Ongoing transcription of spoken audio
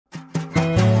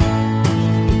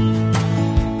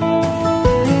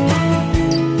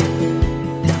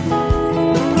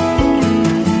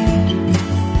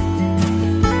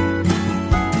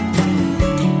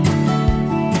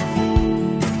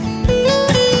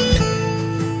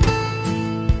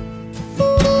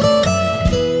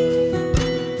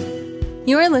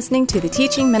You are listening to the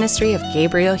teaching ministry of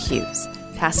Gabriel Hughes,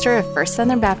 pastor of First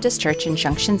Southern Baptist Church in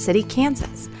Junction City,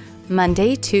 Kansas.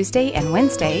 Monday, Tuesday, and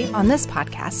Wednesday on this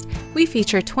podcast, we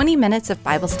feature 20 minutes of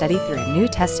Bible study through a New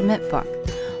Testament book.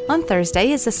 On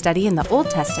Thursday is a study in the Old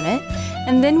Testament,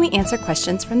 and then we answer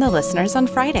questions from the listeners on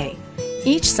Friday.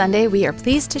 Each Sunday, we are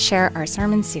pleased to share our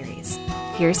sermon series.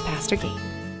 Here's Pastor Gabe.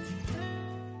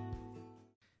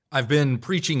 I've been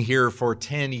preaching here for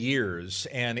 10 years,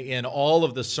 and in all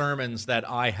of the sermons that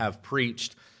I have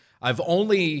preached, I've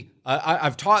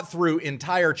taught through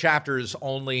entire chapters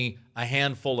only a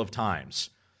handful of times.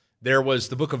 There was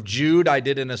the book of Jude I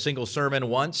did in a single sermon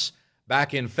once.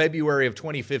 Back in February of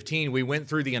 2015, we went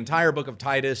through the entire book of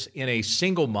Titus in a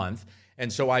single month,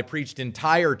 and so I preached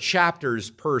entire chapters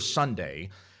per Sunday.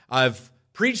 I've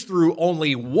preached through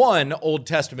only one Old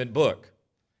Testament book,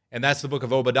 and that's the book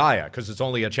of Obadiah, because it's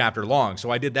only a chapter long. So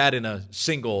I did that in a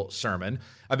single sermon.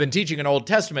 I've been teaching an Old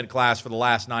Testament class for the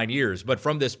last 9 years, but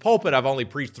from this pulpit, I've only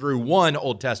preached through one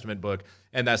Old Testament book,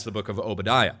 and that's the book of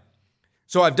Obadiah.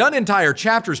 So I've done entire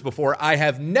chapters before. I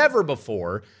have never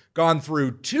before gone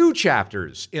through 2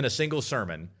 chapters in a single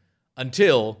sermon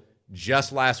until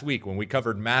just last week when we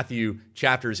covered Matthew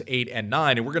chapters 8 and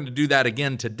 9. And we're going to do that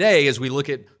again today as we look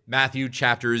at Matthew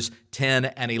chapters 10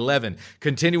 and 11,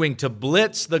 continuing to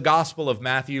blitz the Gospel of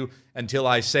Matthew until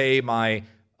I say my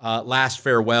last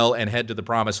farewell and head to the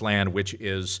promised land, which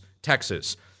is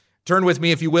Texas. Turn with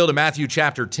me, if you will, to Matthew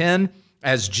chapter 10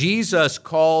 as Jesus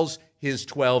calls his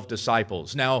 12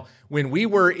 disciples. Now, when we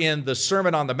were in the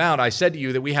Sermon on the Mount, I said to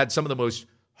you that we had some of the most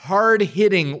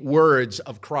hard-hitting words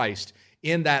of Christ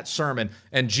in that sermon.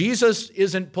 And Jesus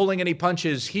isn't pulling any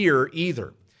punches here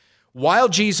either. While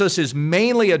Jesus is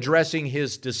mainly addressing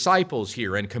his disciples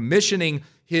here and commissioning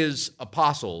his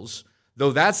apostles,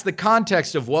 though that's the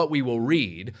context of what we will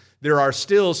read, there are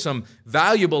still some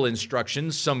valuable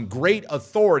instructions, some great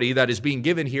authority that is being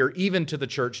given here even to the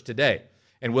church today.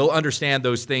 And we'll understand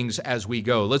those things as we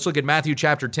go. Let's look at Matthew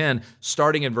chapter 10,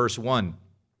 starting in verse 1.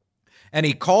 And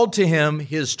he called to him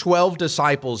his 12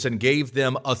 disciples and gave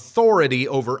them authority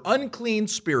over unclean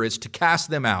spirits to cast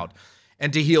them out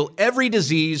and to heal every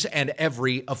disease and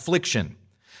every affliction.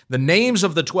 The names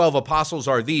of the 12 apostles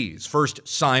are these: first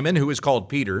Simon, who is called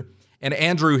Peter, and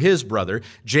Andrew his brother,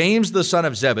 James the son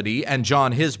of Zebedee, and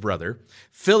John his brother,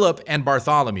 Philip and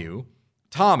Bartholomew,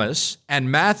 Thomas,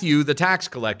 and Matthew the tax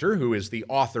collector, who is the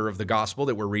author of the gospel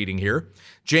that we're reading here,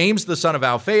 James the son of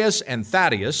Alphaeus and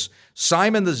Thaddeus,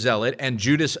 Simon the zealot, and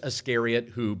Judas Iscariot,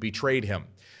 who betrayed him.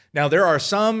 Now, there are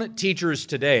some teachers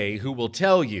today who will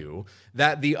tell you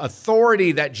that the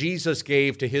authority that Jesus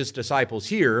gave to his disciples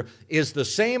here is the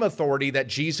same authority that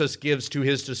Jesus gives to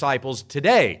his disciples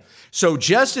today. So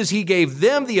just as he gave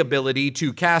them the ability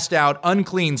to cast out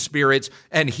unclean spirits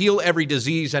and heal every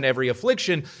disease and every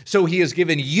affliction, so he has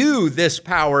given you this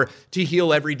power to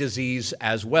heal every disease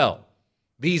as well.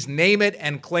 These name it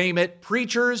and claim it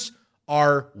preachers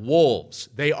are wolves.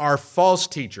 They are false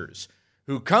teachers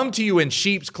who come to you in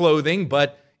sheep's clothing,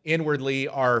 but inwardly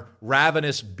are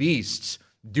ravenous beasts.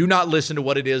 Do not listen to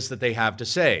what it is that they have to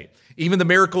say. Even the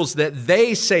miracles that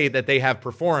they say that they have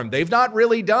performed, they've not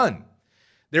really done.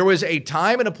 There was a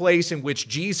time and a place in which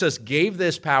Jesus gave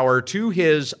this power to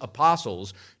his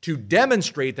apostles to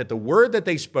demonstrate that the word that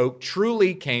they spoke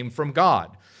truly came from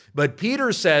God. But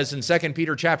Peter says in 2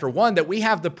 Peter chapter 1 that we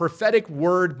have the prophetic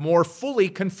word more fully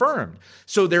confirmed.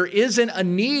 So there isn't a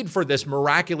need for this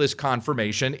miraculous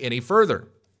confirmation any further.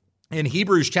 In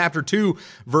Hebrews chapter 2,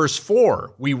 verse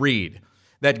 4, we read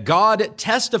that God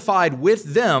testified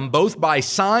with them both by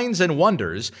signs and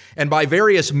wonders and by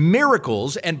various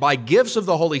miracles and by gifts of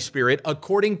the Holy Spirit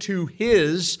according to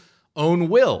his own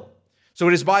will. So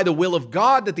it is by the will of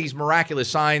God that these miraculous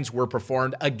signs were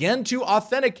performed, again to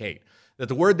authenticate that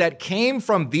the word that came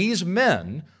from these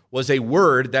men was a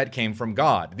word that came from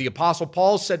God. The Apostle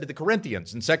Paul said to the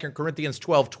Corinthians in 2 Corinthians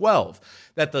 12:12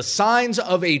 that the signs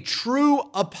of a true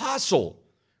apostle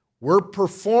were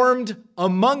performed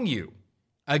among you.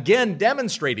 Again,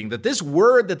 demonstrating that this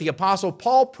word that the Apostle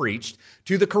Paul preached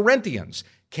to the Corinthians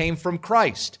came from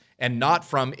Christ and not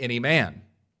from any man.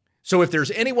 So if there's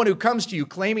anyone who comes to you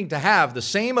claiming to have the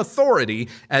same authority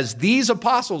as these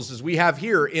apostles as we have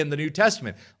here in the New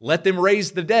Testament, let them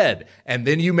raise the dead, and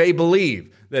then you may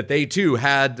believe that they too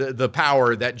had the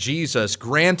power that Jesus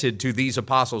granted to these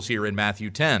apostles here in Matthew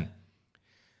 10.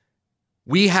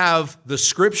 We have the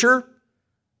scripture,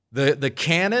 the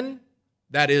canon,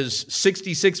 that is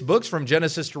 66 books from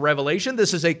Genesis to Revelation.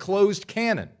 This is a closed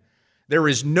canon. There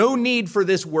is no need for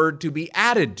this word to be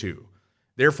added to.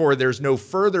 Therefore, there's no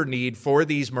further need for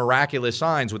these miraculous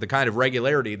signs with the kind of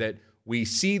regularity that we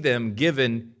see them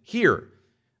given here.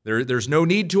 There's no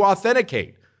need to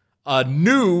authenticate a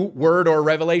new word or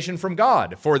revelation from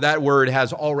God, for that word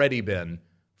has already been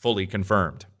fully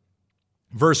confirmed.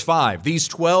 Verse 5, these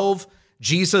 12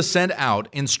 Jesus sent out,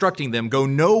 instructing them, go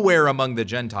nowhere among the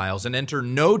Gentiles and enter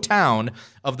no town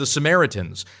of the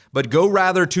Samaritans, but go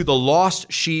rather to the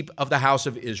lost sheep of the house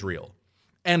of Israel,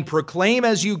 and proclaim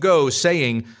as you go,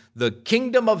 saying, the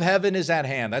kingdom of heaven is at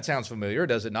hand. That sounds familiar,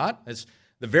 does it not? It's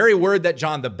the very word that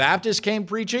John the Baptist came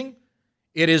preaching.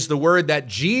 It is the word that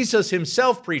Jesus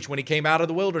himself preached when he came out of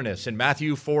the wilderness in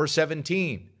Matthew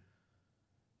 4:17.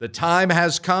 The time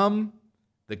has come.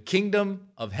 The kingdom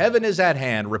of heaven is at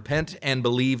hand. Repent and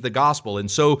believe the gospel. And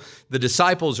so the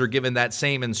disciples are given that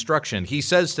same instruction. He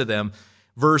says to them,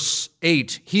 verse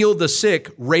 8, heal the sick,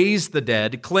 raise the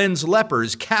dead, cleanse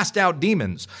lepers, cast out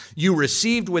demons. You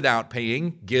received without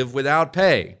paying, give without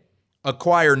pay.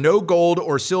 Acquire no gold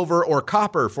or silver or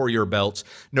copper for your belts,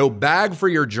 no bag for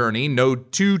your journey, no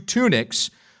 2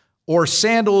 tunics or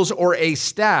sandals or a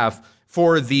staff,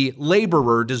 for the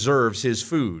laborer deserves his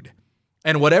food.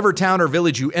 And whatever town or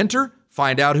village you enter,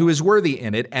 find out who is worthy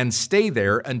in it and stay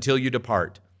there until you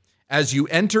depart. As you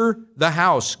enter the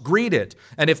house, greet it.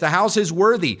 And if the house is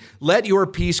worthy, let your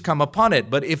peace come upon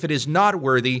it. But if it is not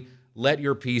worthy, let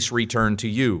your peace return to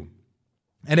you.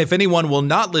 And if anyone will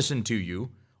not listen to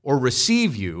you or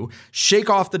receive you, shake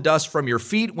off the dust from your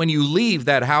feet when you leave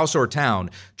that house or town.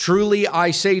 Truly,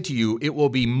 I say to you, it will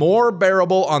be more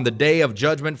bearable on the day of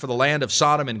judgment for the land of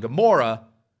Sodom and Gomorrah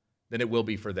than it will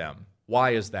be for them.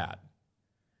 Why is that?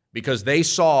 Because they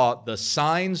saw the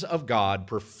signs of God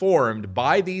performed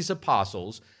by these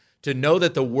apostles to know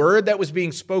that the word that was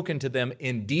being spoken to them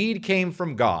indeed came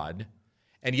from God,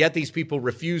 and yet these people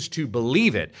refused to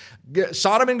believe it.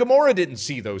 Sodom and Gomorrah didn't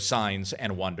see those signs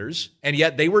and wonders, and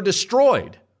yet they were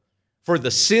destroyed for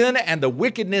the sin and the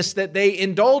wickedness that they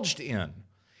indulged in.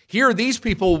 Here, these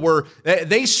people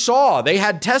they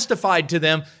had testified to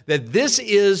them that this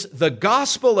is the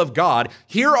gospel of God.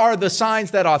 Here are the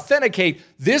signs that authenticate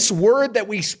this word that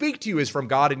we speak to you is from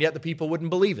God, and yet the people wouldn't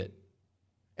believe it.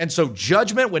 And so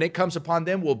judgment, when it comes upon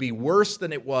them, will be worse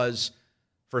than it was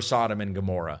for Sodom and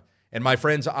Gomorrah. And my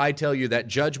friends, I tell you that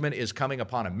judgment is coming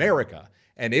upon America,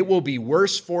 and it will be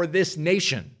worse for this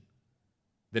nation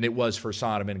than it was for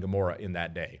Sodom and Gomorrah in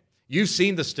that day. You've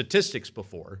seen the statistics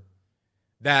before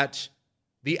that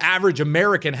the average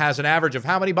American has an average of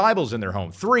how many Bibles in their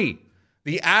home? 3.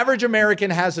 The average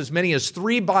American has as many as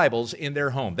 3 Bibles in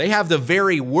their home. They have the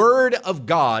very word of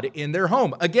God in their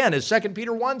home. Again, as 2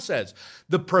 Peter 1 says,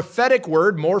 the prophetic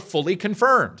word more fully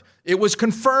confirmed. It was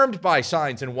confirmed by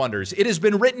signs and wonders. It has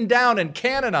been written down and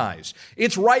canonized.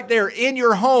 It's right there in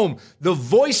your home, the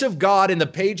voice of God in the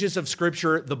pages of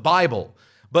Scripture, the Bible.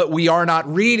 But we are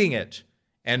not reading it,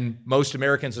 and most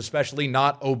Americans especially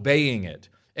not obeying it.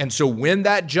 And so when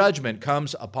that judgment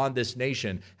comes upon this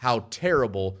nation, how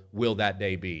terrible will that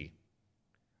day be?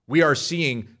 We are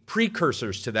seeing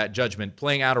precursors to that judgment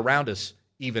playing out around us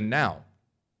even now.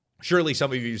 Surely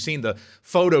some of you have seen the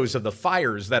photos of the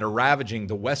fires that are ravaging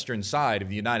the western side of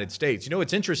the United States. You know,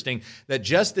 it's interesting that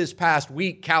just this past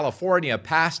week, California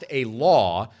passed a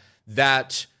law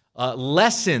that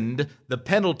lessened the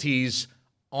penalties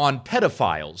on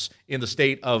pedophiles in the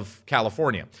state of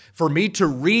California. For me to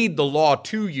read the law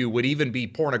to you would even be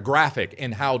pornographic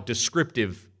in how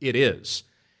descriptive it is.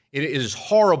 It is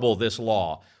horrible, this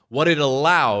law, what it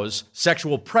allows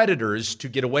sexual predators to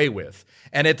get away with.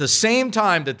 And at the same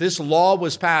time that this law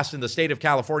was passed in the state of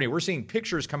California, we're seeing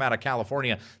pictures come out of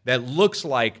California that looks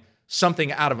like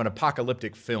something out of an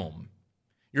apocalyptic film.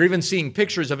 You're even seeing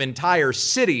pictures of entire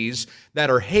cities that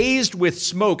are hazed with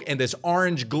smoke and this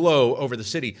orange glow over the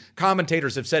city.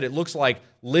 Commentators have said it looks like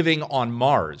living on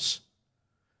Mars.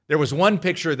 There was one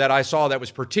picture that I saw that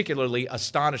was particularly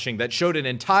astonishing that showed an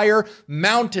entire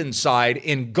mountainside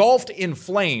engulfed in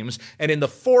flames, and in the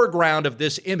foreground of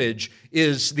this image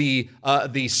is the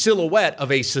silhouette of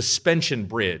a suspension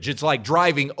bridge. It's like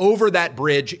driving over that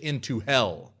bridge into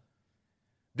hell.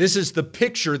 This is the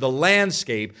picture, the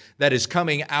landscape that is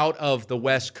coming out of the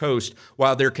West Coast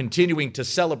while they're continuing to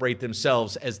celebrate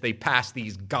themselves as they pass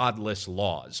these godless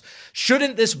laws.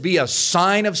 Shouldn't this be a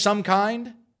sign of some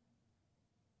kind?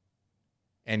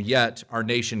 And yet, our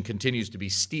nation continues to be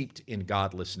steeped in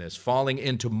godlessness, falling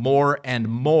into more and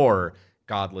more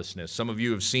godlessness. Some of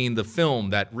you have seen the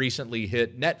film that recently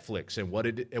hit Netflix and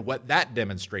what that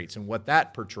demonstrates and what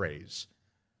that portrays.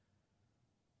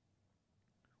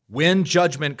 When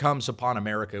judgment comes upon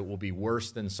America, it will be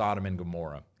worse than Sodom and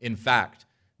Gomorrah. In fact,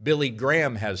 Billy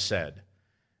Graham has said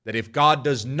that if God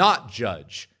does not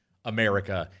judge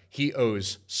America, he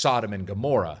owes Sodom and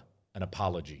Gomorrah an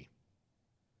apology.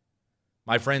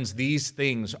 My friends, these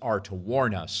things are to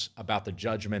warn us about the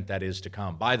judgment that is to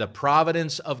come. By the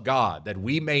providence of God, that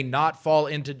we may not fall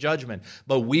into judgment,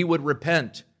 but we would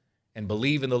repent and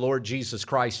believe in the Lord Jesus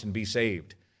Christ and be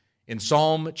saved. In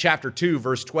Psalm chapter 2,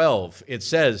 verse 12, it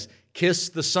says, "Kiss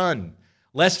the Son,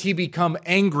 lest he become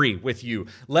angry with you,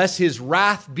 lest his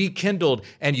wrath be kindled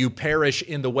and you perish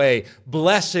in the way.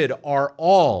 Blessed are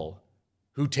all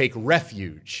who take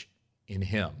refuge in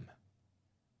him."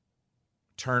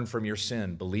 Turn from your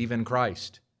sin, believe in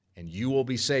Christ, and you will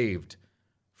be saved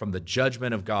from the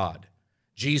judgment of God.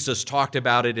 Jesus talked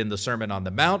about it in the Sermon on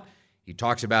the Mount. He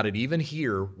talks about it even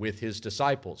here with his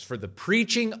disciples. For the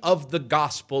preaching of the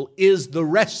gospel is the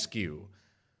rescue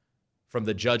from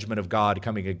the judgment of God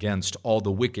coming against all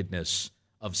the wickedness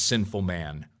of sinful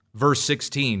man. Verse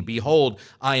 16, "Behold,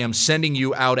 I am sending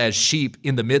you out as sheep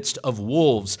in the midst of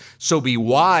wolves, so be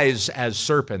wise as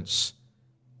serpents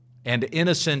and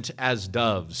innocent as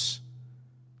doves."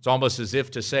 It's almost as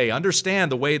if to say,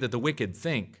 understand the way that the wicked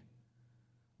think,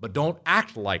 but don't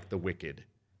act like the wicked.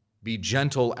 Be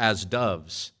gentle as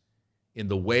doves in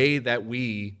the way that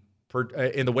we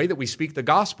speak the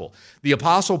gospel. The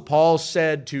Apostle Paul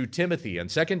said to Timothy in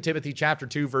 2 Timothy chapter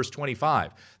 2, verse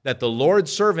 25, that the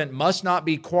Lord's servant must not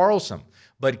be quarrelsome,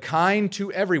 but kind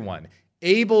to everyone,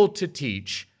 able to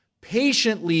teach,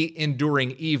 patiently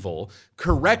enduring evil,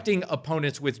 correcting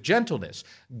opponents with gentleness.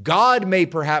 God may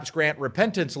perhaps grant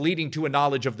repentance leading to a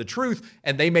knowledge of the truth,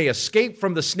 and they may escape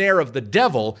from the snare of the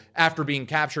devil after being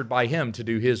captured by him to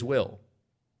do his will.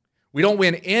 We don't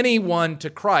win anyone to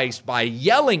Christ by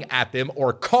yelling at them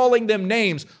or calling them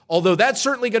names, although that's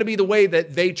certainly going to be the way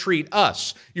that they treat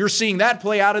us. You're seeing that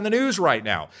play out in the news right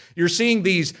now. You're seeing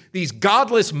these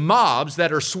godless mobs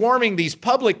that are swarming these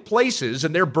public places,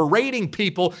 and they're berating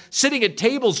people sitting at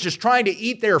tables just trying to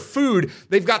eat their food.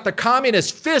 They've got the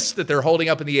communist fists that they're holding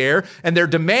up in the air, and they're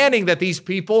demanding that these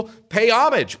people pay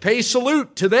homage, pay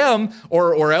salute to them,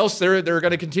 or else they're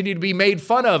going to continue to be made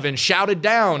fun of and shouted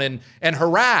down and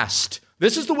harassed.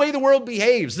 This is the way the world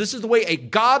behaves. This is the way a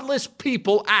godless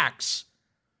people acts.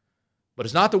 But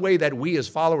it's not the way that we as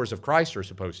followers of Christ are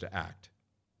supposed to act.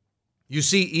 You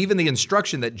see, even the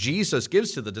instruction that Jesus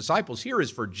gives to the disciples here is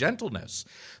for gentleness.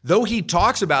 Though he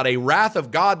talks about a wrath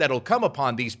of God that'll come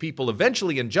upon these people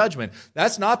eventually in judgment,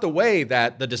 that's not the way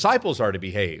that the disciples are to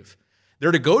behave.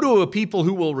 They're to go to a people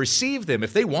who will receive them.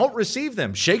 If they won't receive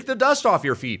them, shake the dust off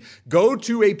your feet. Go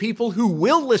to a people who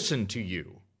will listen to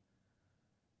you.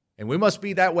 And we must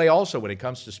be that way also when it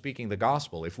comes to speaking the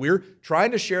gospel. If we're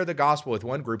trying to share the gospel with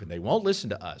one group and they won't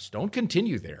listen to us, don't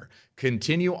continue there.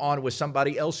 Continue on with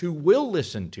somebody else who will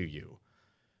listen to you.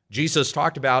 Jesus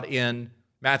talked about in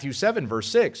Matthew 7, verse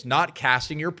 6, not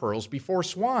casting your pearls before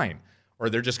swine, or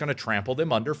they're just going to trample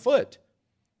them underfoot.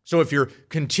 So if you're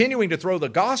continuing to throw the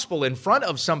gospel in front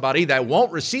of somebody that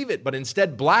won't receive it, but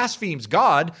instead blasphemes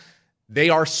God,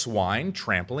 they are swine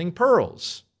trampling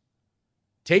pearls.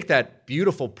 Take that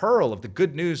beautiful pearl of the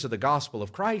good news of the gospel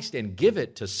of Christ and give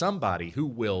it to somebody who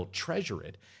will treasure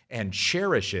it and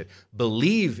cherish it,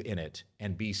 believe in it,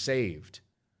 and be saved.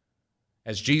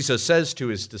 As Jesus says to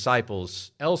his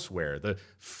disciples elsewhere, the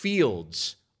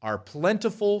fields are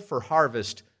plentiful for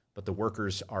harvest, but the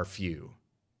workers are few.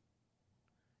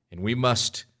 And we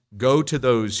must go to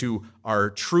those who are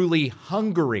truly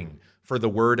hungering for the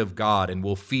word of God and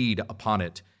will feed upon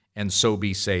it and so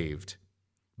be saved.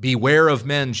 Beware of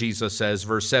men, Jesus says,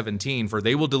 verse 17, for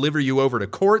they will deliver you over to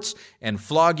courts and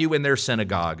flog you in their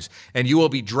synagogues, and you will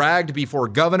be dragged before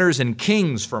governors and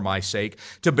kings for my sake,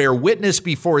 to bear witness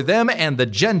before them and the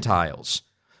Gentiles.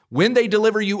 When they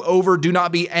deliver you over, do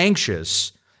not be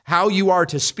anxious how you are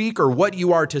to speak or what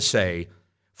you are to say,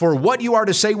 for what you are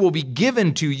to say will be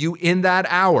given to you in that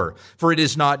hour. For it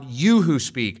is not you who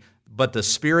speak, but the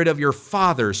Spirit of your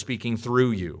Father speaking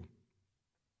through you.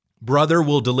 Brother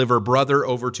will deliver brother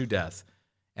over to death,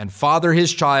 and father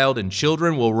his child, and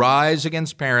children will rise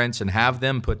against parents and have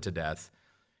them put to death.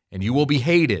 And you will be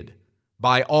hated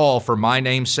by all for my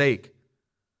name's sake,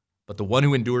 but the one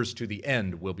who endures to the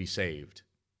end will be saved.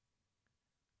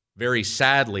 Very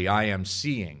sadly, I am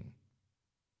seeing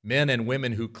men and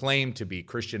women who claim to be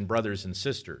Christian brothers and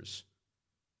sisters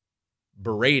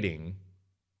berating,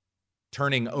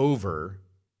 turning over,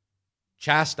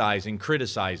 chastising,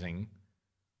 criticizing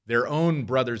their own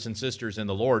brothers and sisters in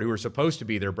the Lord, who are supposed to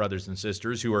be their brothers and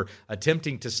sisters, who are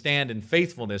attempting to stand in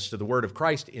faithfulness to the word of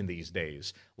Christ in these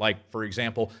days. Like, for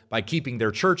example, by keeping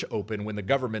their church open when the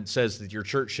government says that your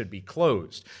church should be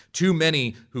closed. Too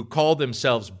many who call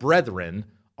themselves brethren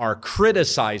are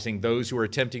criticizing those who are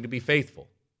attempting to be faithful.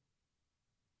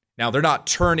 Now, they're not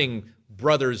turning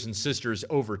brothers and sisters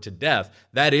over to death.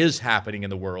 That is happening in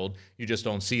the world. You just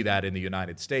don't see that in the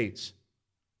United States.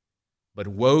 But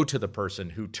woe to the person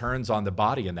who turns on the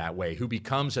body in that way, who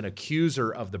becomes an accuser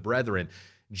of the brethren.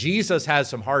 Jesus has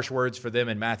some harsh words for them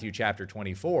in Matthew chapter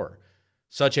 24.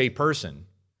 Such a person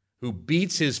who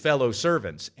beats his fellow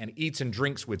servants and eats and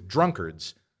drinks with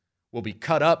drunkards will be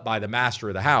cut up by the master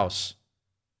of the house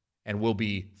and will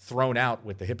be thrown out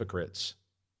with the hypocrites.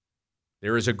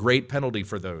 There is a great penalty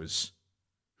for those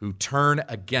who turn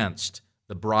against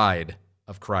the bride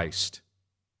of Christ.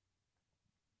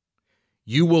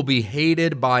 You will be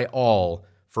hated by all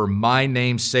for my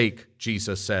name's sake,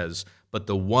 Jesus says, but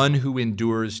the one who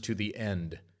endures to the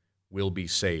end will be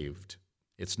saved.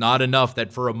 It's not enough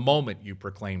that for a moment you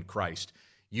proclaimed Christ.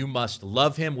 You must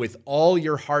love him with all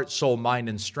your heart, soul, mind,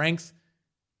 and strength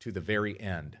to the very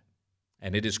end.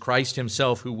 And it is Christ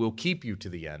himself who will keep you to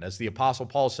the end. As the Apostle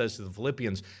Paul says to the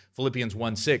Philippians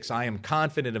 1:6, I am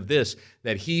confident of this,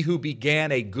 that he who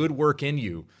began a good work in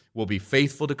you will be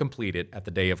faithful to complete it at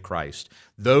the day of Christ.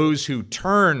 Those who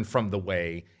turn from the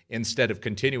way instead of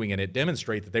continuing in it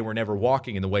demonstrate that they were never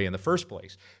walking in the way in the first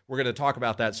place. We're going to talk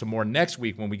about that some more next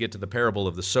week when we get to the parable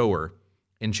of the sower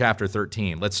in chapter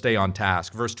 13. Let's stay on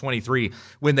task. Verse 23,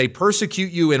 when they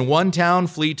persecute you in one town,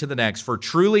 flee to the next. For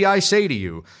truly I say to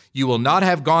you, you will not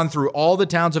have gone through all the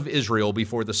towns of Israel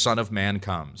before the Son of Man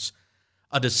comes.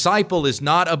 A disciple is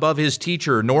not above his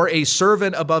teacher, nor a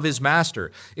servant above his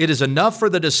master. It is enough for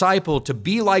the disciple to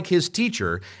be like his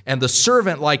teacher and the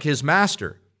servant like his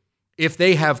master. If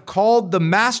they have called the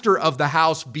master of the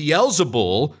house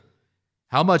Beelzebul,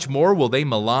 how much more will they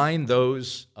malign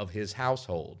those of his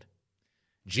household?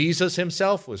 Jesus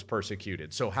himself was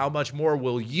persecuted, so how much more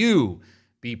will you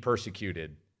be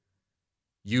persecuted,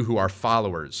 you who are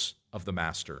followers of the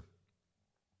Master?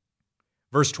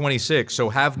 Verse 26, so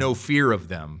have no fear of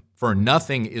them, for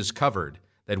nothing is covered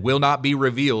that will not be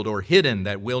revealed, or hidden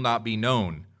that will not be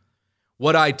known.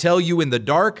 What I tell you in the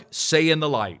dark, say in the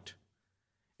light,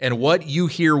 and what you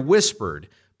hear whispered,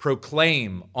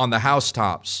 proclaim on the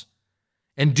housetops.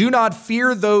 And do not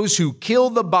fear those who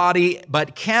kill the body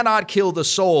but cannot kill the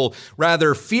soul.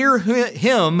 Rather, fear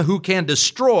him who can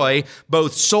destroy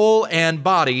both soul and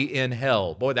body in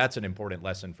hell. Boy, that's an important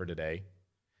lesson for today.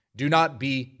 Do not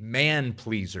be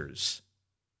man-pleasers.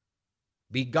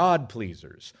 Be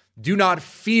God-pleasers. Do not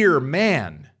fear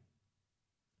man.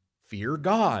 Fear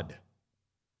God.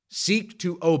 Seek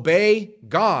to obey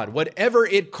God, whatever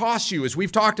it costs you, as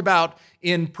we've talked about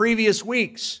in previous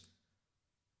weeks.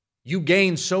 You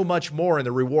gain so much more in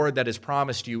the reward that is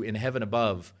promised you in heaven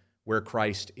above where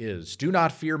Christ is. Do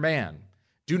not fear man.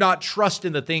 Do not trust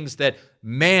in the things that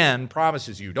man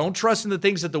promises you. Don't trust in the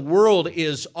things that the world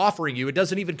is offering you. It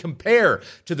doesn't even compare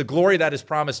to the glory that is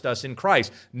promised us in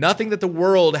Christ. Nothing that the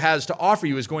world has to offer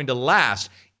you is going to last,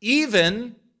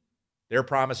 even their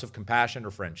promise of compassion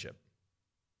or friendship.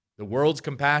 The world's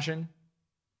compassion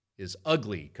is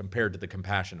ugly compared to the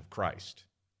compassion of Christ.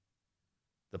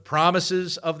 The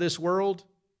promises of this world,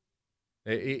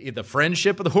 the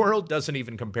friendship of the world, doesn't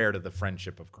even compare to the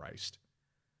friendship of Christ.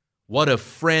 What a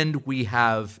friend we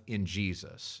have in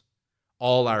Jesus,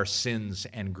 all our sins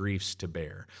and griefs to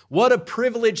bear. What a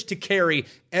privilege to carry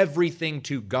everything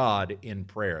to God in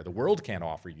prayer. The world can't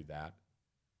offer you that.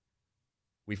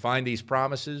 We find these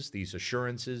promises, these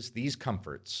assurances, these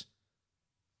comforts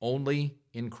only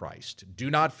in Christ. Do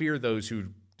not fear those who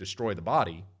destroy the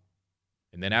body,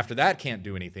 and then after that can't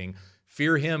do anything.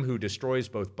 Fear him who destroys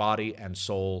both body and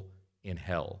soul in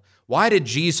hell. Why did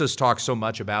Jesus talk so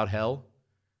much about hell?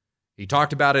 He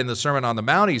talked about it in the Sermon on the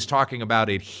Mount. He's talking about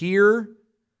it here.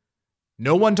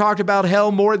 No one talked about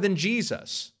hell more than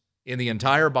Jesus in the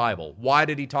entire Bible. Why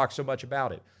did he talk so much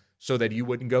about it? So that you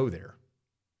wouldn't go there.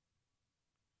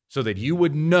 So that you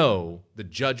would know the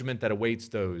judgment that awaits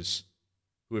those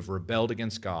who have rebelled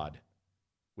against God,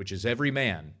 which is every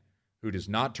man who does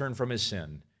not turn from his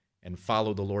sin and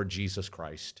follow the Lord Jesus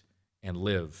Christ and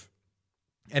live.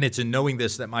 And it's in knowing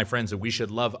this that, my friends, that we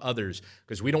should love others,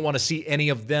 because we don't want to see any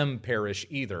of them perish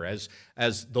either.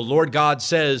 As the Lord God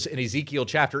says in Ezekiel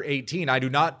chapter 18, I do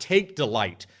not take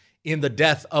delight in the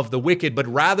death of the wicked, but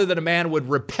rather that a man would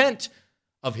repent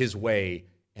of his way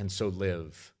and so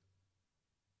live.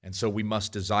 And so we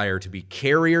must desire to be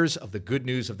carriers of the good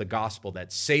news of the gospel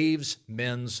that saves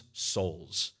men's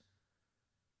souls,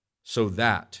 so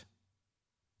that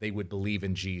they would believe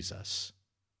in Jesus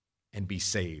and be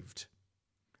saved.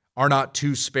 Are not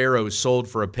 2 sparrows sold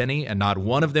for a penny, and not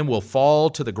one of them will fall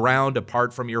to the ground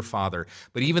apart from your Father?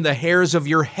 But even the hairs of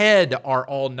your head are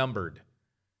all numbered,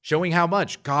 showing how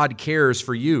much God cares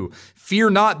for you.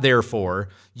 Fear not, therefore,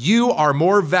 you are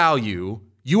more value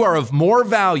You are of more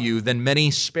value than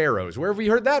many sparrows. Where have we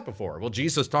heard that before? Well,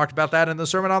 Jesus talked about that in the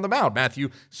Sermon on the Mount, Matthew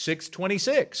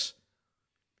 6:26.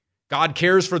 God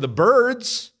cares for the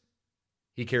birds.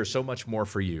 He cares so much more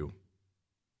for you.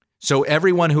 So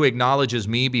everyone who acknowledges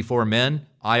me before men,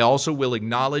 I also will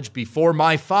acknowledge before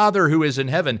my Father who is in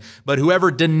heaven. But whoever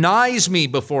denies me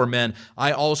before men,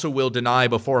 I also will deny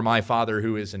before my Father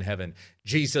who is in heaven.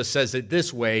 Jesus says it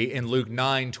this way in Luke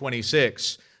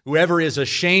 9:26. Whoever is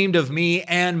ashamed of me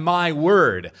and my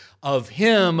word, of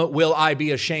him will I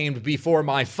be ashamed before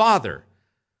my Father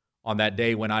on that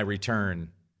day when I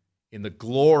return in the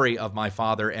glory of my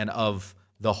Father and of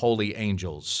the holy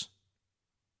angels.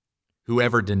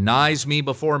 Whoever denies me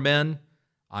before men,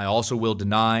 I also will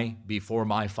deny before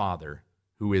my Father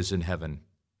who is in heaven.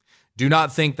 Do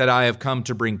not think that I have come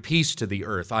to bring peace to the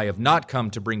earth. I have not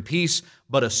come to bring peace,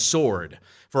 but a sword.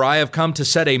 For I have come to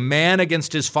set a man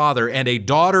against his father, and a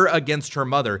daughter against her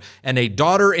mother, and a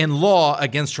daughter-in-law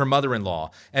against her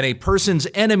mother-in-law. And a person's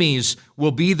enemies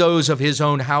will be those of his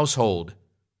own household.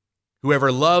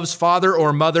 Whoever loves father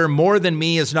or mother more than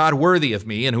me is not worthy of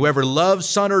me, and whoever loves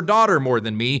son or daughter more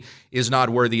than me is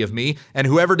not worthy of me, and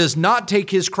whoever does not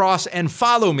take his cross and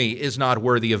follow me is not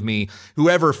worthy of me.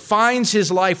 Whoever finds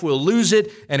his life will lose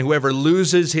it, and whoever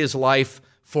loses his life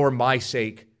for my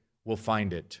sake will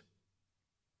find it.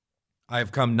 I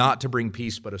have come not to bring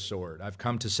peace but a sword. I've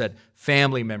come to set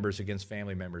family members against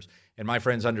family members. And my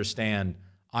friends, understand,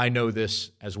 I know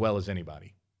this as well as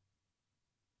anybody.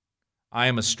 I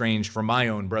am estranged from my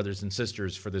own brothers and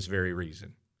sisters for this very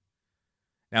reason.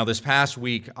 Now, this past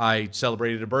week, I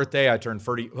celebrated a birthday. I turned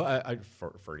 40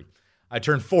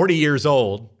 years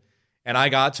old, and I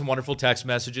got some wonderful text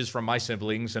messages from my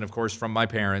siblings and, of course, from my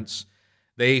parents.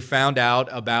 They found out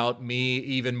about me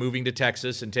even moving to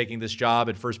Texas and taking this job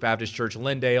at First Baptist Church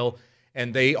Lindale,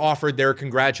 and they offered their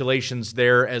congratulations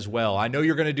there as well. I know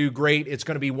you're going to do great. It's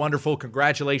going to be wonderful.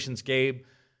 Congratulations, Gabe.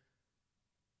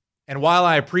 And while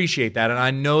I appreciate that, and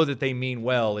I know that they mean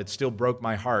well, it still broke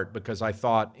my heart because I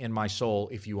thought in my soul,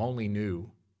 if you only knew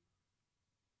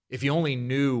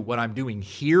what I'm doing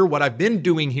here, what I've been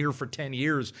doing here for 10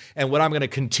 years, and what I'm going to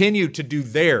continue to do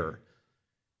there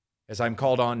as I'm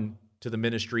called on to the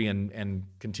ministry and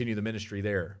continue the ministry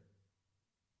there.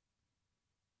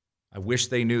 I wish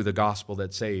they knew the gospel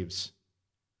that saves,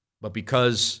 but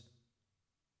because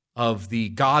of the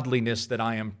godliness that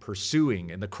I am pursuing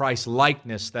and the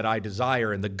Christ-likeness that I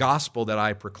desire and the gospel that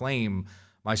I proclaim,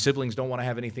 my siblings don't want to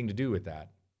have anything to do with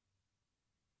that.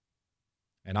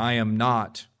 And I am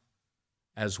not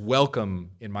as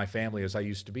welcome in my family as I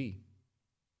used to be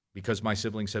because my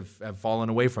siblings have fallen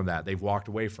away from that. They've walked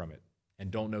away from it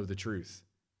and don't know the truth.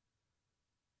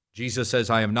 Jesus says,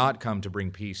 I have not come to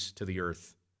bring peace to the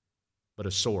earth, but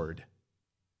a sword.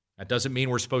 That doesn't mean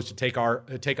we're supposed to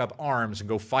take up arms and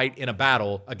go fight in a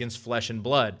battle against flesh and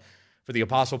blood. For the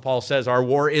Apostle Paul says our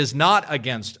war is not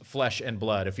against flesh and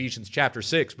blood, Ephesians chapter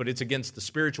 6, but it's against the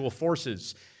spiritual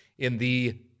forces in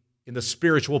the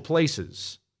spiritual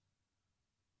places.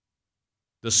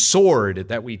 The sword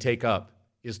that we take up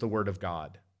is the Word of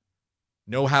God.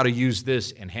 Know how to use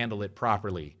this and handle it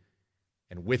properly,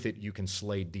 and with it you can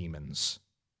slay demons.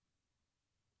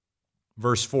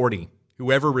 Verse 40,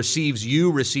 whoever receives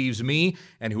you receives me,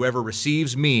 and whoever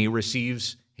receives me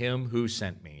receives him who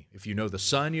sent me. If you know the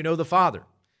Son, you know the Father.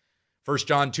 1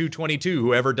 John 2:22,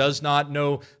 whoever does not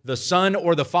know the Son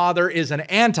or the Father is an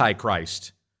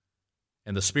antichrist,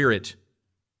 and the Spirit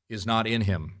is not in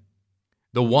him.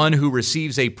 The one who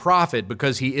receives a prophet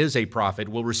because he is a prophet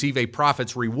will receive a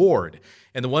prophet's reward.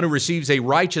 And the one who receives a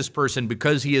righteous person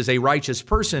because he is a righteous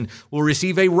person will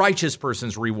receive a righteous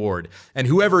person's reward. And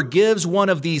whoever gives one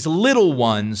of these little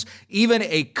ones even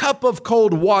a cup of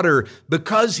cold water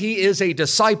because he is a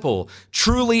disciple,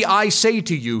 truly I say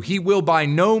to you, he will by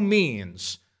no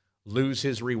means lose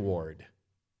his reward.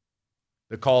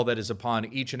 The call that is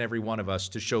upon each and every one of us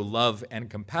to show love and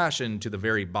compassion to the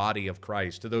very body of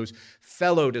Christ, to those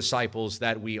fellow disciples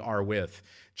that we are with.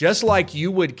 Just like you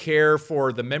would care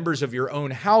for the members of your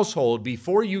own household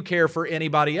before you care for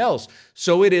anybody else,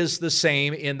 so it is the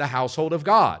same in the household of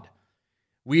God.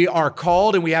 We are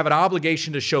called and we have an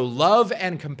obligation to show love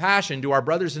and compassion to our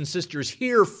brothers and sisters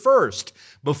here first,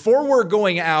 before we're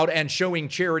going out and showing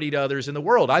charity to others in the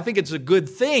world. I think it's a good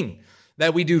thing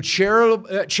that we do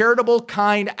charitable,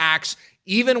 kind acts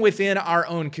even within our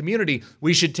own community.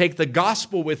 We should take the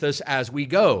gospel with us as we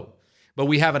go. But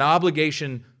we have an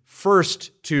obligation first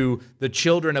to the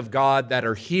children of God that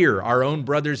are here, our own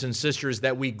brothers and sisters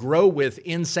that we grow with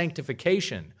in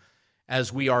sanctification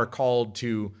as we are called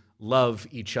to love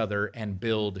each other and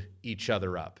build each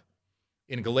other up.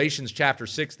 In Galatians chapter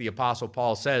 6, the Apostle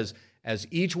Paul says, as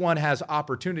each one has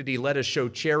opportunity, let us show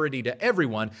charity to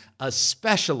everyone,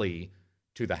 especially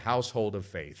to the household of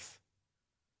faith.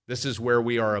 This is where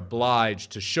we are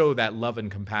obliged to show that love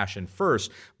and compassion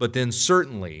first, but then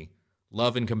certainly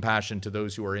love and compassion to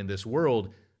those who are in this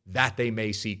world, that they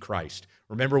may see Christ.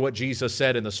 Remember what Jesus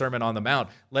said in the Sermon on the Mount,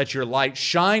 let your light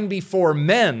shine before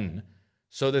men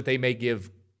so that they may give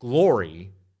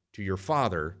glory to your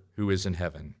Father who is in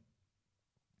heaven.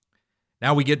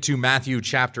 Now we get to Matthew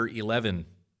chapter 11,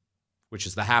 which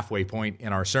is the halfway point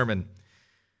in our sermon.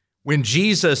 When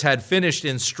Jesus had finished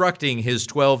instructing his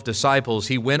 12 disciples,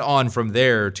 he went on from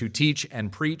there to teach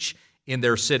and preach in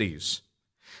their cities.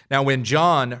 Now, when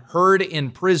John heard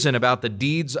in prison about the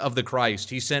deeds of the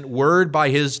Christ, he sent word by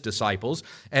his disciples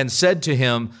and said to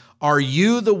him, "Are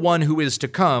you the one who is to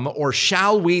come, or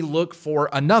shall we look for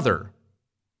another?"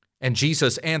 And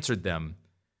Jesus answered them,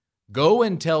 "Go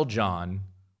and tell John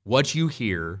what you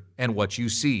hear and what you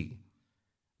see.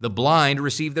 The blind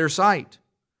receive their sight,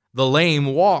 the lame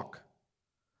walk.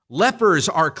 Lepers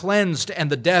are cleansed, and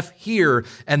the deaf hear,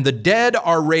 and the dead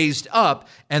are raised up,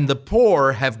 and the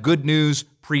poor have good news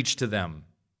preached to them.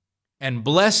 And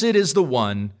blessed is the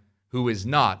one who is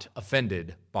not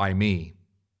offended by me."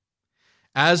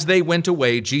 As they went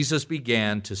away, Jesus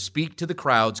began to speak to the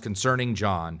crowds concerning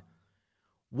John.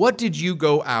 "What did you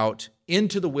go out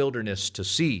into the wilderness to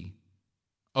see?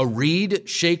 A reed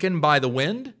shaken by the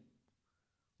wind?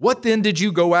 What then did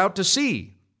you go out to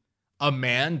see? A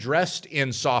man dressed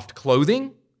in soft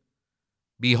clothing?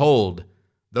 Behold,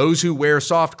 those who wear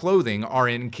soft clothing are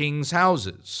in kings'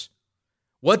 houses.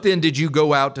 What then did you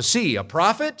go out to see? A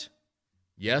prophet?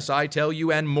 Yes, I tell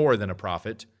you, and more than a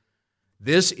prophet.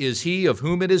 This is he of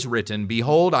whom it is written,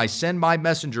 Behold, I send my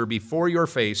messenger before your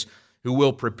face, who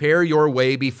will prepare your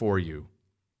way before you.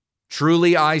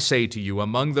 Truly I say to you,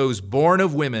 among those born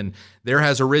of women, there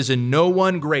has arisen no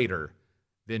one greater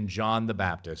than John the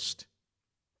Baptist.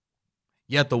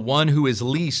 Yet the one who is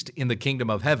least in the kingdom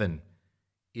of heaven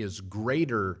is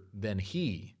greater than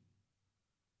he.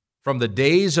 From the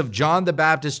days of John the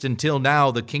Baptist until now,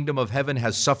 the kingdom of heaven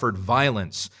has suffered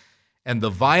violence, and the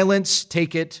violent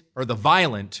take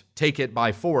it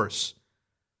by force.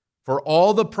 For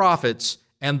all the prophets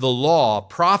and the law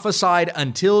prophesied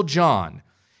until John,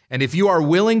 and if you are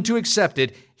willing to accept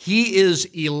it, he is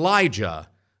Elijah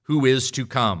who is to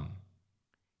come.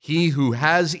 He who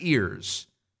has ears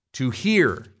to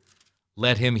hear,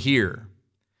 let him hear.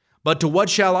 But to what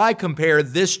shall I compare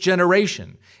this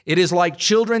generation? It is like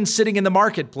children sitting in the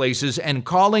marketplaces and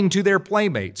calling to their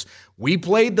playmates. We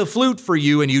played the flute for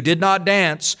you, and you did not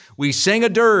dance. We sang a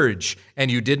dirge, and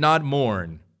you did not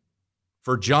mourn.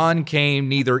 For John came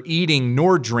neither eating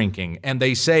nor drinking, and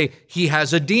they say, he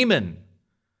has a demon.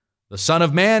 The Son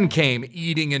of Man came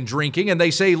eating and drinking, and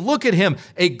they say, look at him,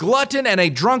 a glutton and a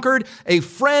drunkard, a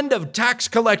friend of tax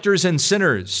collectors and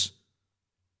sinners.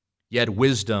 Yet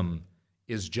wisdom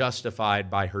is justified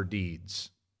by her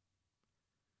deeds.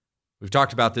 We've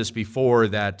talked about this before,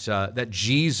 that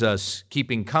Jesus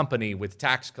keeping company with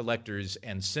tax collectors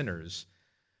and sinners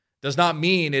does not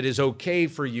mean it is okay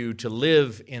for you to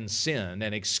live in sin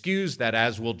and excuse that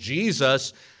as, well,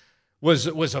 Jesus was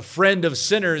a friend of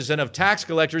sinners and of tax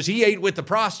collectors. He ate with the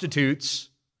prostitutes.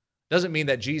 Doesn't mean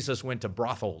that Jesus went to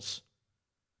brothels.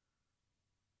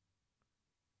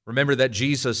 Remember that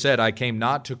Jesus said, I came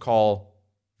not to call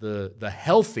the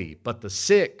healthy, but the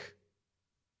sick.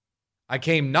 I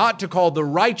came not to call the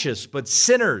righteous, but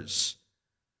sinners.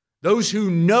 Those who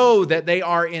know that they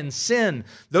are in sin.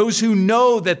 Those who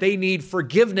know that they need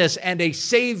forgiveness and a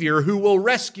Savior who will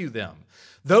rescue them.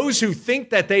 Those who think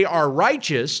that they are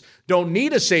righteous don't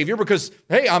need a Savior because,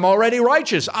 hey, I'm already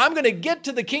righteous. I'm going to get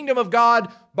to the kingdom of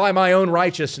God by my own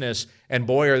righteousness. And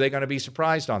boy, are they going to be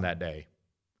surprised on that day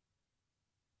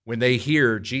when they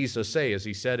hear Jesus say, as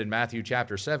he said in Matthew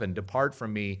chapter 7, depart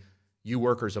from me, you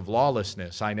workers of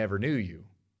lawlessness, I never knew you.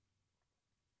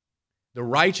 The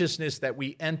righteousness that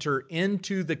we enter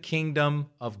into the kingdom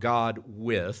of God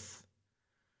with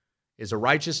is a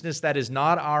righteousness that is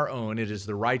not our own. It is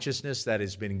the righteousness that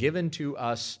has been given to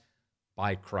us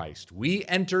by Christ. We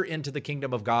enter into the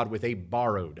kingdom of God with a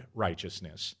borrowed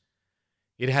righteousness.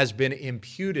 It has been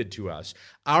imputed to us.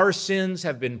 Our sins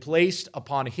have been placed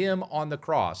upon him on the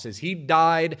cross as he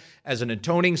died as an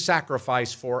atoning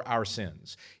sacrifice for our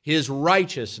sins. His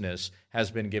righteousness has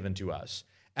been given to us.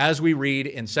 As we read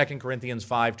in 2 Corinthians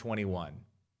 5:21,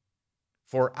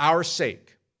 for our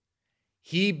sake,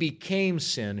 he became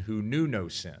sin who knew no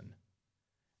sin,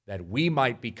 that we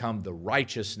might become the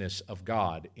righteousness of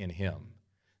God in him.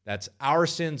 That's our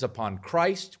sins upon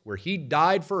Christ, where he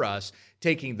died for us,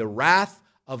 taking the wrath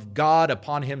of God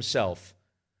upon himself,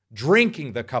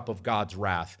 drinking the cup of God's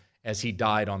wrath as he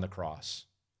died on the cross.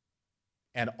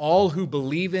 And all who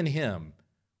believe in him,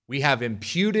 we have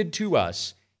imputed to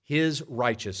us his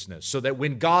righteousness, so that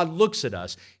when God looks at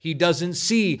us, he doesn't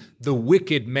see the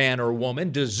wicked man or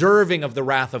woman deserving of the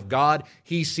wrath of God.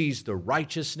 He sees the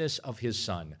righteousness of his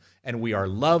Son, and we are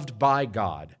loved by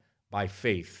God by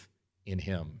faith in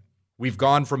him. We've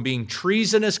gone from being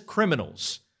treasonous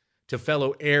criminals to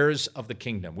fellow heirs of the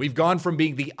kingdom. We've gone from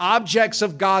being the objects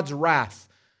of God's wrath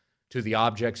to the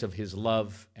objects of his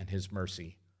love and his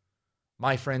mercy.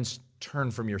 My friends,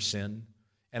 turn from your sin.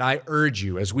 And I urge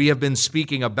you, as we have been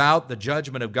speaking about the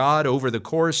judgment of God over the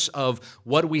course of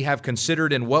what we have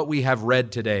considered and what we have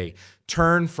read today,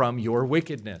 turn from your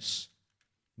wickedness.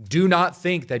 Do not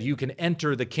think that you can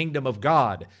enter the kingdom of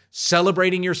God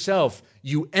celebrating yourself.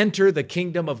 You enter the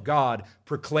kingdom of God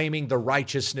proclaiming the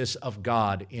righteousness of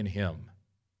God in him.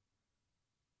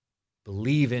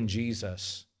 Believe in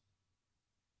Jesus,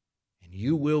 and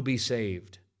you will be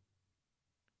saved.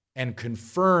 And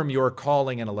confirm your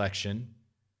calling and election,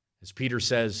 as Peter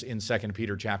says in 2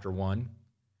 Peter chapter 1,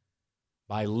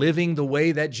 by living the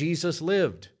way that Jesus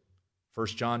lived, 1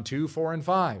 John 2, 4, and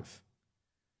 5.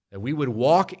 That we would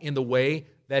walk in the way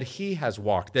that he has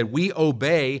walked, that we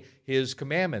obey his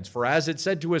commandments. For as it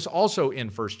said to us also in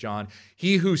 1 John,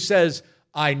 he who says,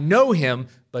 I know him,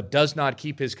 but does not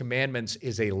keep his commandments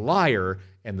is a liar,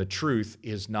 and the truth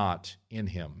is not in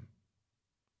him.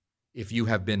 If you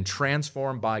have been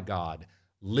transformed by God,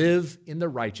 live in the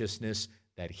righteousness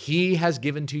that he has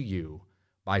given to you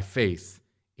by faith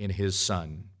in his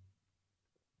Son.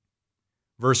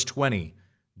 Verse 20,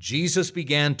 Jesus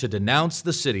began to denounce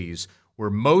the cities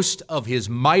where most of his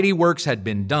mighty works had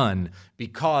been done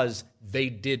because they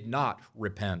did not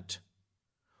repent.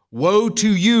 Woe to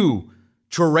you,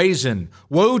 Chorazin!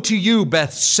 Woe to you,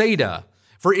 Bethsaida!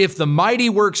 For if the mighty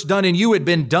works done in you had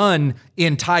been done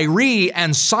in Tyre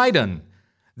and Sidon,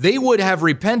 they would have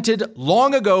repented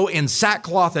long ago in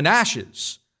sackcloth and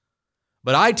ashes.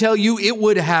 But I tell you, it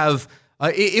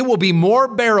will be more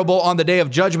bearable on the day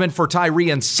of judgment for Tyre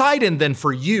and Sidon than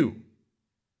for you.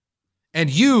 And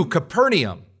you,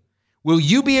 Capernaum, will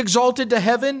you be exalted to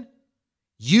heaven?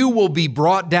 You will be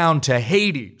brought down to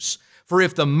Hades. For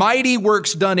if the mighty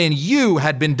works done in you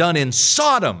had been done in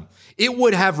Sodom, it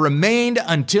would have remained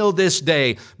until this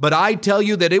day. But I tell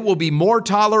you that it will be more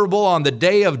tolerable on the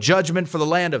day of judgment for the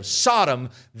land of Sodom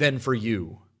than for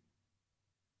you.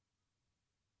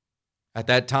 At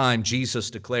that time,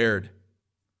 Jesus declared,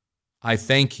 I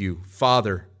thank you,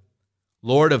 Father,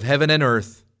 Lord of heaven and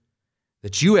earth,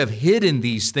 that you have hidden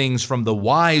these things from the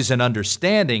wise and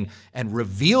understanding and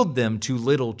revealed them to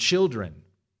little children.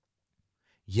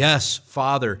 Yes,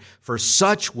 Father, for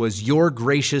such was your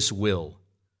gracious will.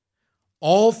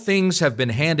 All things have been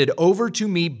handed over to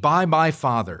me by my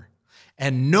Father,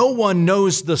 and no one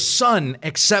knows the Son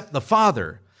except the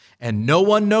Father, and no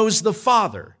one knows the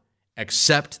Father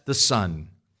except the Son,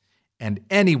 and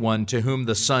anyone to whom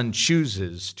the Son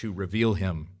chooses to reveal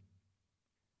him.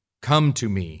 Come to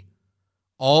me,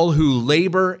 all who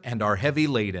labor and are heavy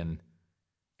laden,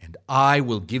 and I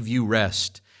will give you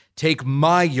rest. Take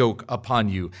my yoke upon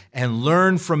you and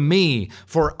learn from me,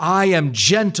 for I am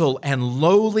gentle and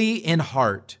lowly in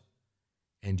heart,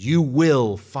 and you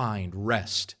will find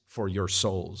rest for your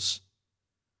souls.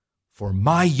 For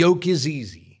my yoke is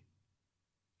easy,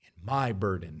 and my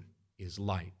burden is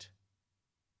light.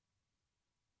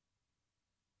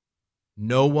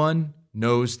 No one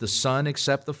knows the Son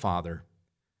except the Father,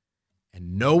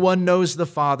 and no one knows the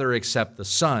Father except the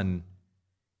Son,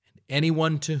 and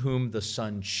anyone to whom the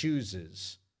Son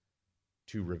chooses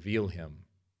to reveal him.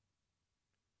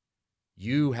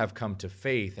 You have come to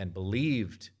faith and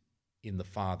believed in the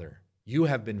Father. You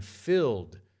have been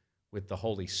filled with the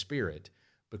Holy Spirit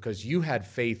because you had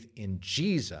faith in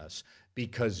Jesus,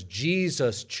 because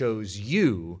Jesus chose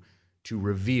you to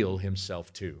reveal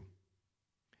himself to.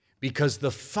 Because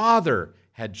the Father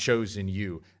had chosen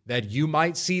you, that you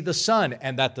might see the Son,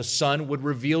 and that the Son would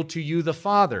reveal to you the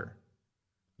Father.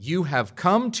 You have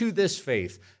come to this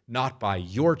faith not by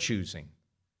your choosing,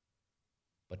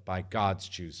 but by God's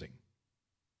choosing.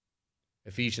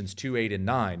 Ephesians 2, 8, and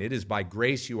 9, it is by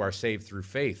grace you are saved through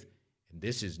faith, and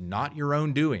this is not your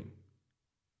own doing,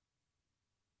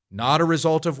 not a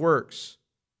result of works.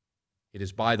 It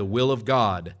is by the will of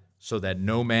God, so that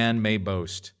no man may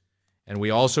boast. And we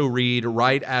also read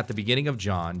right at the beginning of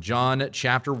John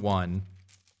chapter 1,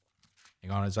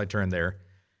 hang on as I turn there,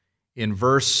 in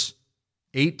verse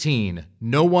 18,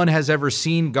 no one has ever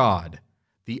seen God,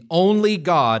 the only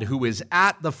God who is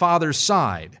at the Father's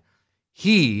side.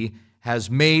 He has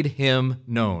made him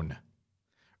known.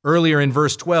 Earlier in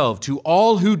verse 12, to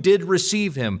all who did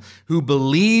receive him, who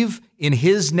believe in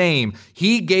his name,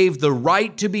 he gave the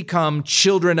right to become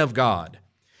children of God,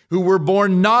 who were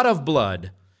born not of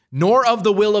blood, nor of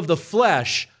the will of the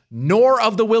flesh, nor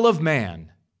of the will of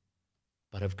man,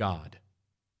 but of God.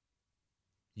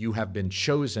 You have been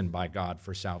chosen by God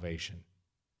for salvation.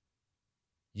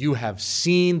 You have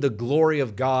seen the glory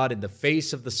of God in the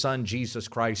face of the Son, Jesus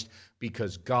Christ,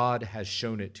 because God has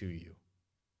shown it to you.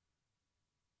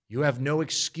 You have no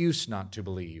excuse not to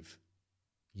believe.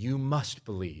 You must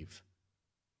believe.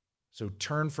 So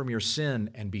turn from your sin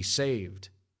and be saved.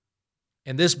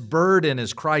 And this burden,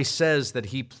 as Christ says, that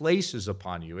he places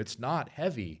upon you, it's not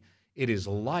heavy, it is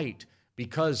light,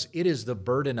 because it is the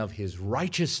burden of his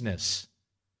righteousness.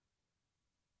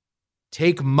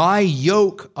 Take my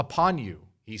yoke upon you,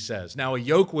 he says. Now, a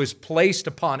yoke was placed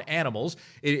upon animals,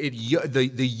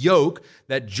 the yoke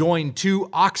that joined two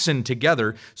oxen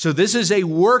together. So this is a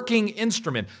working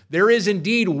instrument. There is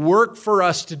indeed work for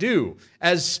us to do.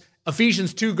 As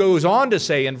Ephesians 2 goes on to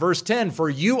say in verse 10, for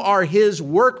you are his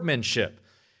workmanship,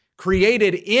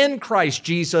 created in Christ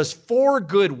Jesus for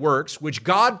good works, which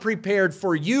God prepared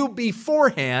for you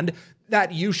beforehand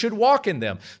that you should walk in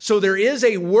them. So there is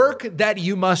a work that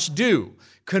you must do,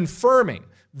 confirming,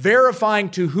 verifying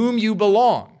to whom you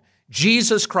belong,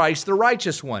 Jesus Christ, the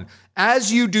righteous one.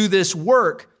 As you do this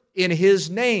work in his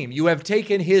name, you have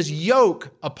taken his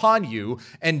yoke upon you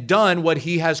and done what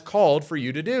he has called for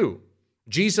you to do.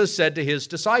 Jesus said to his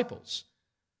disciples,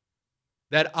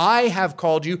 that I have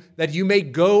called you that you may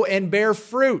go and bear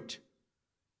fruit.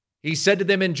 He said to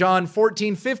them in John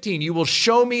 14:15, you will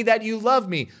show me that you love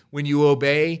me when you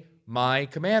obey my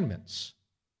commandments.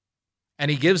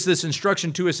 And he gives this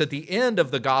instruction to us at the end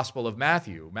of the Gospel of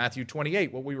Matthew, Matthew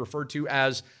 28, what we refer to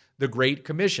as the Great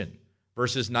Commission,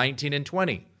 verses 19 and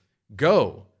 20.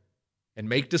 Go and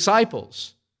make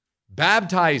disciples,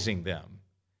 baptizing them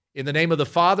in the name of the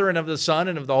Father and of the Son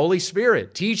and of the Holy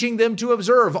Spirit, teaching them to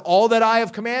observe all that I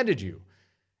have commanded you.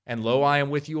 And lo, I am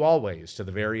with you always to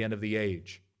the very end of the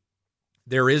age.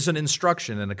 There is an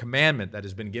instruction and a commandment that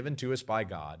has been given to us by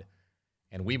God,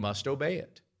 and we must obey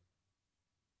it.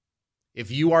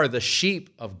 If you are the sheep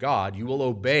of God, you will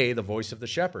obey the voice of the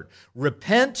shepherd.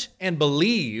 Repent and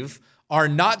believe are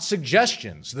not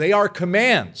suggestions, they are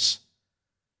commands.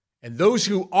 And those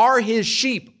who are his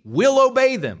sheep will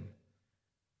obey them.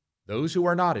 Those who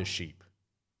are not his sheep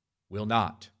will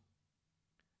not.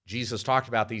 Jesus talked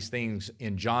about these things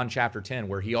in John chapter 10,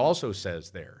 where he also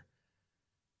says there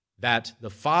that the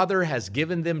Father has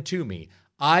given them to me.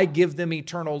 I give them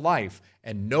eternal life,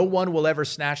 and no one will ever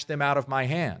snatch them out of my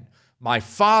hand. My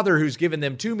Father who's given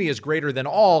them to me is greater than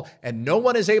all, and no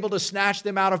one is able to snatch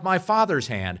them out of my Father's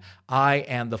hand. I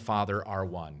and the Father are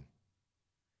one.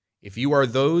 If you are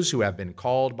those who have been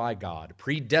called by God,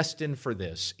 predestined for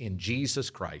this in Jesus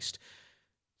Christ,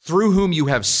 through whom you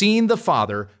have seen the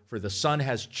Father, for the Son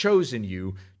has chosen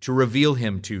you to reveal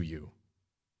him to you,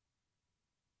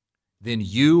 then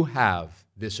you have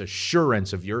this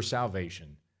assurance of your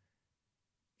salvation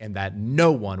and that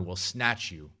no one will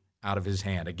snatch you out of his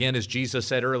hand. Again, as Jesus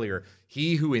said earlier,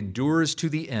 he who endures to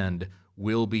the end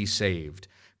will be saved.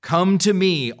 Come to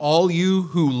me, all you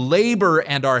who labor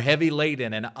and are heavy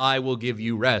laden, and I will give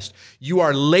you rest. You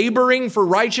are laboring for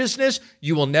righteousness,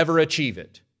 you will never achieve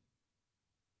it.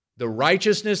 The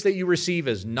righteousness that you receive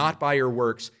is not by your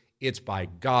works, it's by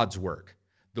God's work,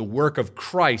 the work of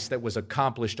Christ that was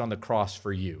accomplished on the cross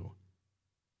for you.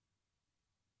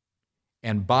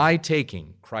 And by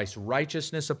taking Christ's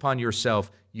righteousness upon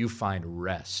yourself, you find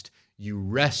rest. You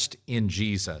rest in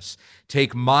Jesus.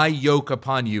 Take my yoke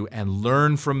upon you and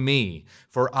learn from me,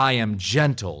 for I am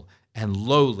gentle and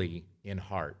lowly in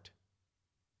heart.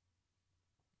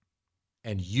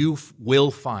 And you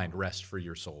will find rest for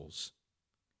your souls.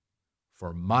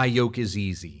 For my yoke is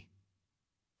easy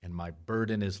and my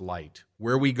burden is light.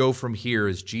 Where we go from here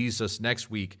is Jesus next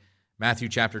week, Matthew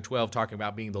chapter 12, talking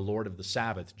about being the Lord of the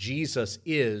Sabbath. Jesus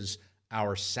is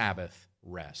our Sabbath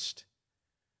rest.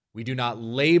 We do not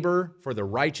labor for the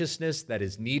righteousness that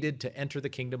is needed to enter the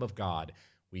kingdom of God.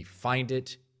 We find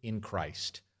it in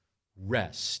Christ.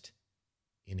 Rest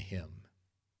in him.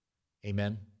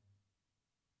 Amen.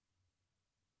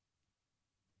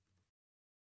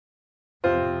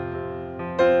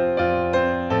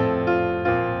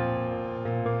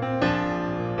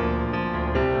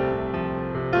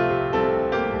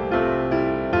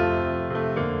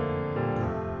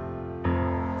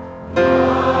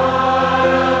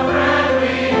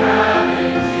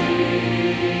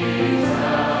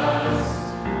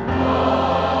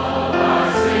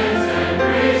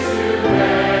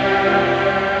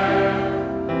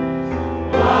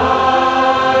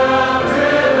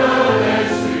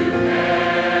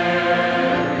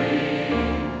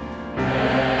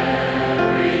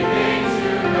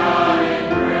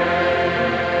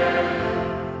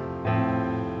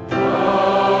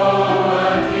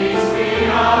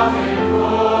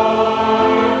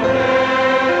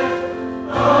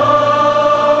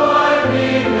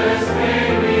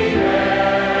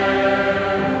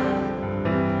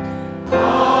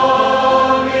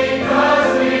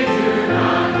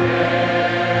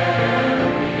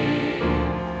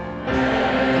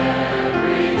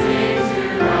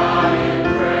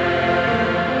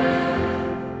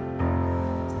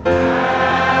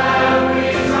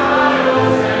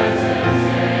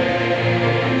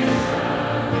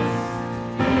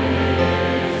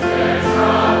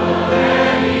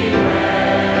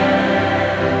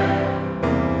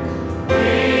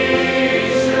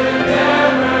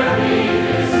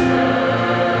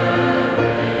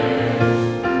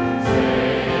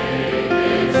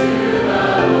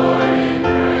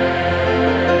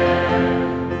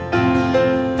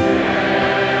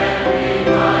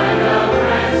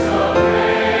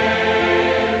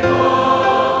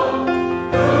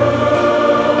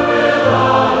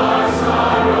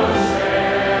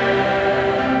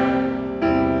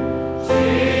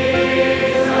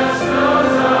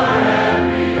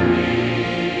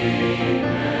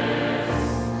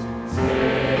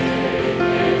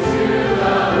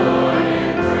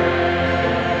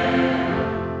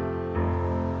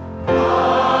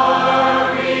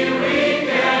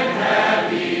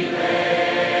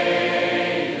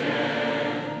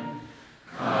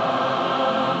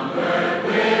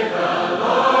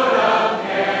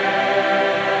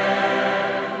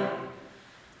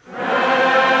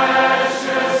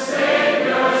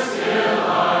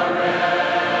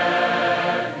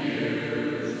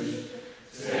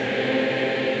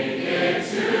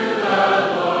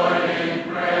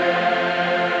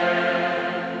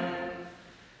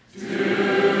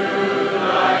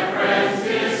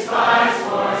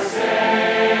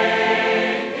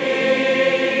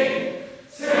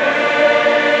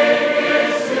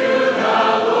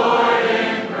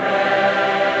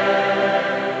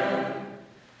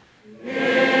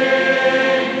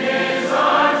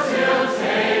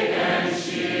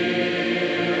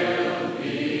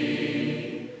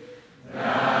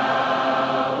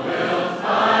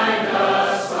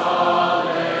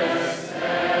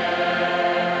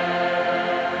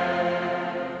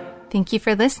 Thank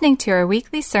you for listening to our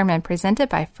weekly sermon presented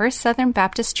by First Southern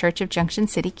Baptist Church of Junction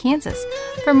City, Kansas.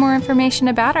 For more information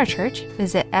about our church,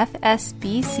 visit fsbcjc.org.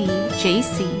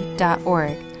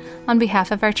 On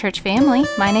behalf of our church family,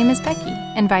 my name is Becky,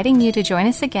 inviting you to join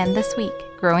us again this week,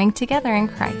 growing together in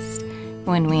Christ,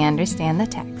 when we understand the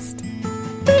text.